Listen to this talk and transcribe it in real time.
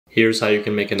Here's how you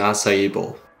can make an acai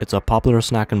bowl. It's a popular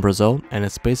snack in Brazil, and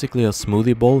it's basically a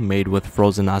smoothie bowl made with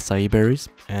frozen acai berries,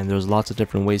 and there's lots of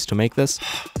different ways to make this.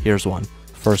 Here's one.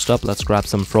 First up, let's grab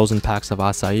some frozen packs of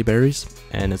acai berries,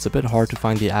 and it's a bit hard to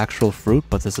find the actual fruit,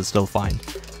 but this is still fine.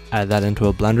 Add that into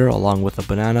a blender along with a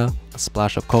banana, a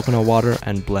splash of coconut water,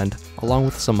 and blend, along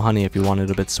with some honey if you want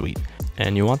it a bit sweet.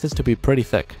 And you want this to be pretty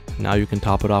thick. Now you can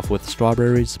top it off with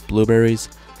strawberries, blueberries,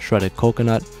 shredded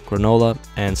coconut, granola,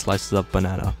 and slices of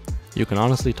banana. You can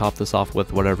honestly top this off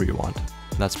with whatever you want.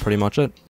 That's pretty much it.